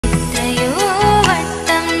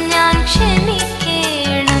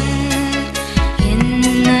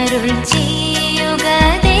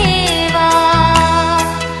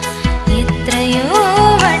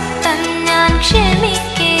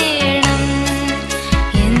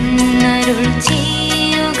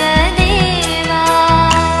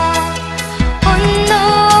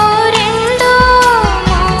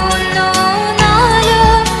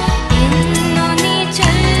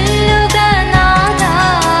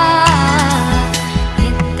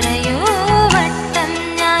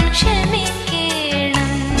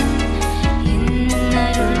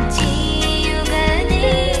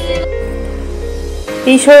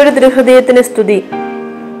ഈശോയുടെ തിരുഹൃദയത്തിന് സ്തുതി.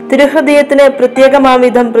 തിരുഹൃദയത്തിന്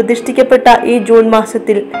പ്രത്യേകമാംവിധം പ്രതിഷ്ഠിക്കപ്പെട്ട ഈ ജൂൺ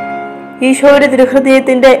മാസത്തിൽ ഈശോയുടെ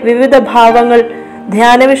തിരുഹൃദയത്തിന്റെ വിവിധ ഭാവങ്ങൾ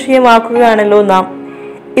ധ്യാന വിഷയമാക്കുകയാണല്ലോ നാം.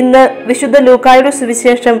 ഇന്ന് വിശുദ്ധ ലൂക്കായുടെ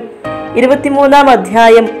സുവിശേഷം 23-ാം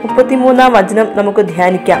അധ്യായം 33-ാം വചനം നമുക്ക്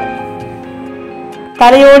ധ്യാനിക്കാം.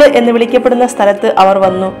 തലയോട് എന്ന് വിളിക്കപ്പെടുന്ന സ്ഥലത്ത് അവർ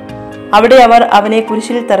വന്നു. അവിടെ അവർ അവനെ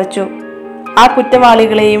കുരിശിൽ തറച്ചു. ആ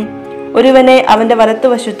കുറ്റവാളികളെയും ഒരുവനെ അവന്റെ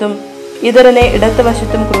വലത്തുവശത്തും ഇതരനെ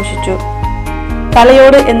ഇടത്തുവശത്തും ക്രൂശിച്ചു.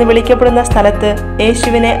 തലയോട് എന്ന് വിളിക്കപ്പെടുന്ന സ്ഥലത്ത്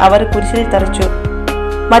യേശുവിനെ അവർ കുരിശിൽ തറച്ചു.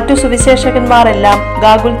 മറ്റു സുവിശേഷകന്മാരെല്ലാം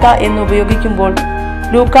ഗാഗുൽത്ത എന്ന് ഉപയോഗിക്കുമ്പോൾ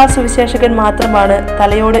ലൂക്കാ സുവിശേഷകൻ മാത്രമാണ്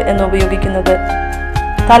തലയോട് എന്ന് ഉപയോഗിക്കുന്നത്.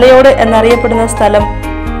 തലയോട് എന്നറിയപ്പെടുന്ന സ്ഥലം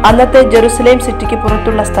അന്നത്തെ ജെറുസലേം സിറ്റിക്ക്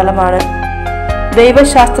പുറത്തുള്ള സ്ഥലമാണ്.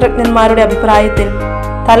 ദൈവശാസ്ത്രജ്ഞന്മാരുടെ അഭിപ്രായത്തിൽ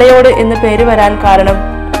തലയോട് എന്ന് പേര് വരാൻ കാരണം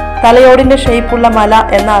തലയോടിന്റെ ഷേപ്പുള്ള മല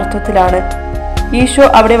എന്ന അർത്ഥത്തിലാണ്. ഈശോ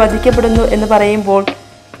അവിടെ വധിക്കപ്പെടുന്നു എന്ന് പറയുമ്പോൾ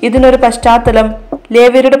ഇതിനൊരു പശ്ചാത്തലം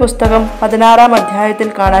ലേവ്യരുടെ പുസ്തകം 16-ാം അധ്യായത്തിൽ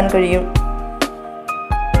കാണാൻ കഴിയും.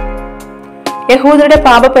 യഹൂദരുടെ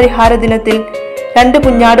പാപപരിഹാര ദിനത്തിൽ 2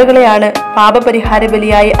 കുഞ്ഞാടുകളെയാണ് പാപപരിഹാര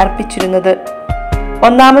ബലിയായി അർപ്പിച്ചിരുന്നത്.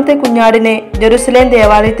 ഒന്നാമത്തെ കുഞ്ഞാടിനെ ജെറുസലേം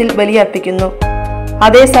ദേവാലയത്തിൽ ബലിയർപ്പിക്കുന്നു.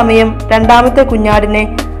 അതേസമയം രണ്ടാമത്തെ കുഞ്ഞാടിനെ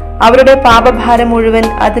അവരുടെ പാപഭാരം മുഴുവൻ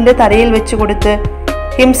അതിന്റെ തലയിൽ വെച്ചു കൊടുത്ത്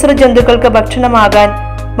ഹിംസ്ര ജന്തുക്കൾക്ക് ഭക്ഷണമാകാൻ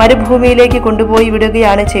മരുഭൂമിയിലേക്ക് കൊണ്ടുപോയി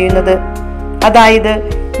വിടുകയാണ് ചെയ്യുന്നത്. അതായത്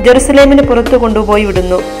ജെറുസലേമിന് പുറത്തു കൊണ്ടുപോയി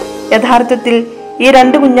വിടുന്നു. യഥാർത്ഥത്തിൽ ഈ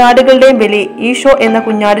 2 കുഞ്ഞാടുകളുടെയും ബലി ഈശോ എന്ന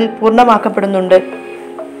കുഞ്ഞാടിൽ പൂർണ്ണമാക്കപ്പെടുന്നുണ്ട്.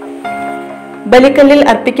 ബലിക്കല്ലിൽ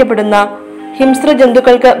അർപ്പിക്കപ്പെടുന്ന ഹിംസ്ര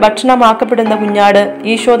ജന്തുക്കൾക്ക് ഭക്ഷണമാക്കപ്പെടുന്ന കുഞ്ഞാട്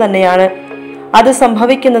ഈശോ തന്നെയാണ്. അത്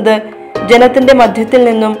സംഭവിക്കുന്നത് ജനത്തിന്റെ മധ്യത്തിൽ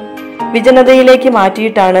നിന്നും വിജനതയിലേക്ക്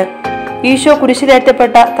മാറ്റിയിട്ടാണ്. ഈശോ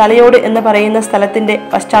കുരിശിലേറ്റപ്പെട്ട തലയോട് എന്ന് പറയുന്ന സ്ഥലത്തിന്റെ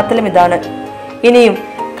പശ്ചാത്തലം ഇതാണ്. ഇനിയും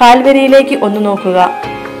കാൽവരിയിലേക്ക് ഒന്ന് നോക്കുക.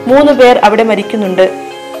 3 പേർ അവിടെ മരിക്കുന്നുണ്ട്.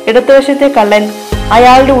 ഇടതുവശത്തെ കള്ളൻ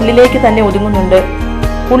അയാളുടെ ഉള്ളിലേക്ക് തന്നെ ഒതുങ്ങുന്നുണ്ട്.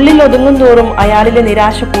 ഉള്ളിൽ ഒതുങ്ങും തോറും അയാളിലെ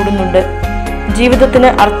നിരാശ കൂടുന്നുണ്ട്. ജീവിതത്തിന്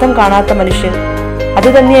അർത്ഥം കാണാത്ത മനുഷ്യൻ. അത്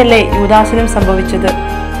തന്നെയല്ലേ യൂദാസിനും സംഭവിച്ചത്.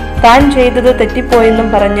 താൻ ചെയ്തത് തെറ്റിപ്പോയെന്നും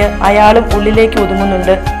പറഞ്ഞ് അയാളും ഉള്ളിലേക്ക്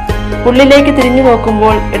ഒതുങ്ങുന്നുണ്ട്. ഉള്ളിലേക്ക് തിരിഞ്ഞു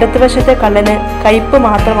നോക്കുമ്പോൾ ഇടതുവശത്തെ കള്ളന് കയ്പ്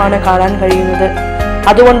മാത്രമാണ് കാണാൻ കഴിയുന്നത്.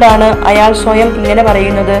 അതുകൊണ്ടാണ് അയാൾ സ്വയം ഇങ്ങനെ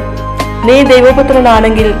പറയുന്നത്, നീ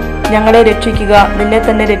ദൈവപുത്രനാണെങ്കിൽ ഞങ്ങളെ രക്ഷിക്കുക, നിന്നെ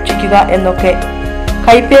തന്നെ രക്ഷിക്കുക എന്നൊക്കെ.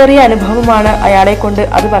 കൈപ്പേറിയ അനുഭവമാണ് അയാളെ കൊണ്ട്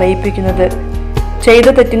അത് പറയിപ്പിക്കുന്നത്. ചെയ്ത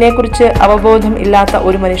തെറ്റിനെക്കുറിച്ച് അവബോധം ഇല്ലാത്ത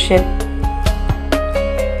ഒരു മനുഷ്യൻ.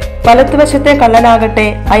 വലത്തുവശത്തെ കള്ളനാകട്ടെ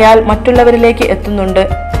അയാൾ മറ്റുള്ളവരിലേക്ക് എത്തുന്നുണ്ട്.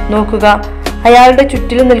 നോക്കുക, അയാളുടെ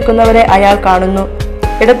ചുറ്റിലും നിൽക്കുന്നവരെ അയാൾ കാണുന്നു.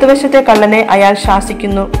 ഇടതുവശത്തെ കള്ളനെ അയാൾ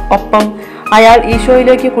ശാസിക്കുന്നു. ഒപ്പം അയാൾ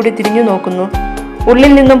ഈശോയിലേക്ക് കൂടി തിരിഞ്ഞു നോക്കുന്നു.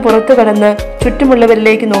 ഉള്ളിൽ നിന്നും പുറത്തു കടന്ന്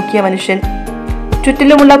ചുറ്റുമുള്ളവരിലേക്ക് നോക്കിയ മനുഷ്യൻ.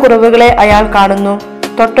 ചുറ്റിലുമുള്ള കുറവുകളെ അയാൾ കാണുന്നു.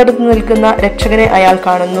 തൊട്ടടുത്ത് നിൽക്കുന്ന രക്ഷകനെ അയാൾ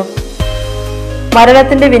കാണുന്നു.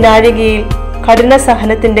 മരണത്തിന്റെ വിനാഴികയിൽ കഠിന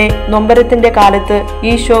സഹനത്തിന്റെ നൊമ്പരത്തിന്റെ കാലത്ത്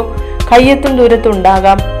ഈശോ കയ്യെത്തും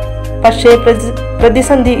ദൂരത്തുണ്ടാകാം. പക്ഷേ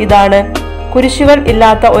പ്രതിസന്ധി ഇതാണ്, കുരിശുകൾ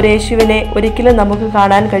ഇല്ലാത്ത ഒരേശുവിനെ ഒരിക്കലും നമുക്ക്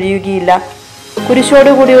കാണാൻ കഴിയുകയില്ല.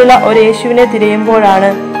 കുരിശോടുകൂടിയുള്ള ഒരേശുവിനെ തിരയുമ്പോഴാണ്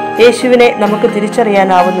യേശുവിനെ നമുക്ക്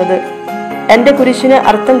തിരിച്ചറിയാനാവുന്നത്. എൻ്റെ കുരിശിന്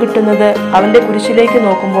അർത്ഥം കിട്ടുന്നത് അവന്റെ കുരിശിലേക്ക്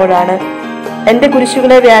നോക്കുമ്പോഴാണ്. എൻ്റെ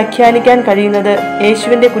കുരിശുകളെ വ്യാഖ്യാനിക്കാൻ കഴിയുന്നത്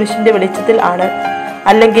യേശുവിന്റെ കുരിശിന്റെ വെളിച്ചത്തിൽ ആണ്.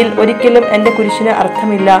 അല്ലെങ്കിൽ ഒരിക്കലും എൻ്റെ കുരിശിന്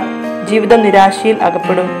അർത്ഥമില്ല. ജീവിതം നിരാശയിൽ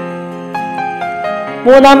അകപ്പെടും.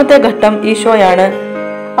 3-ാമത്തെ ഘട്ടം ഈശോയാണ്.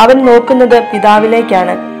 അവൻ നോക്കുന്നത്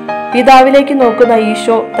പിതാവിലേക്കാണ്. പിതാവിലേക്ക് നോക്കുന്ന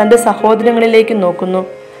ഈശോ തന്റെ സഹോദരങ്ങളിലേക്ക് നോക്കുന്നു.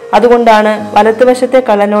 അതുകൊണ്ടാണ് വലത്തുവശത്തെ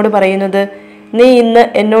കള്ളനോട് പറയുന്നത്, നീ ഇന്ന്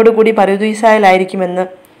എന്നോടുകൂടി പറുദീസായിലായിരിക്കുമെന്ന്.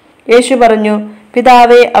 യേശു പറഞ്ഞു,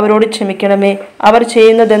 പിതാവേ, അവരോട് ക്ഷമിക്കണമേ, അവർ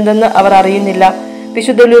ചെയ്യുന്നതെന്തെന്ന് അവർ അറിയുന്നില്ല.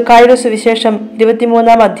 വിശുദ്ധ ലൂക്കായുടെ സുവിശേഷം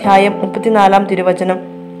 23-ാം അധ്യായം 34-ാം തിരുവചനം.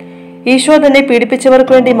 ഈശോ തന്നെ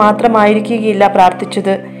പീഡിപ്പിച്ചവർക്ക് വേണ്ടി മാത്രമായിരിക്കുകയില്ല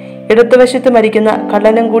പ്രാർത്ഥിച്ചത്. ഇടതുവശത്ത് മരിക്കുന്ന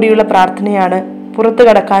കള്ളനും കൂടിയുള്ള പ്രാർത്ഥനയാണ് പുറത്തു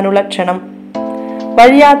കടക്കാനുള്ള ക്ഷണം.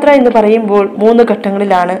 വഴിയാത്ര എന്ന് പറയുമ്പോൾ 3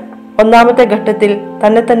 ഘട്ടങ്ങളിലാണ്. 1-ാമത്തെ ഘട്ടത്തിൽ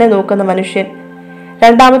തന്നെ തന്നെ നോക്കുന്ന മനുഷ്യൻ.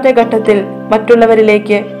 2-ാമത്തെ ഘട്ടത്തിൽ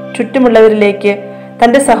മറ്റുള്ളവരിലേക്ക്, ചുറ്റുമുള്ളവരിലേക്ക്,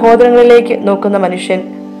 തന്റെ സഹോദരങ്ങളിലേക്ക് നോക്കുന്ന മനുഷ്യൻ.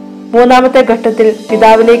 3-ാമത്തെ ഘട്ടത്തിൽ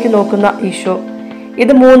പിതാവിലേക്ക് നോക്കുന്ന ഈശോ.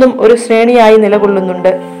 ഇത് 3ഉം ഒരു ശ്രേണിയായി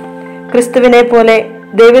നിലകൊള്ളുന്നുണ്ട്. ക്രിസ്തുവിനെ പോലെ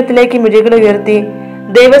ദൈവത്തിലേക്ക് മിഴികൾ ഉയർത്തി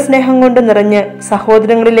ദൈവസ്നേഹം കൊണ്ട് നിറഞ്ഞ്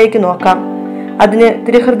സഹോദരങ്ങളിലേക്ക് നോക്കാം. അതിന്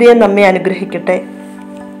തിരുഹൃദയം നമ്മെ അനുഗ്രഹിക്കട്ടെ.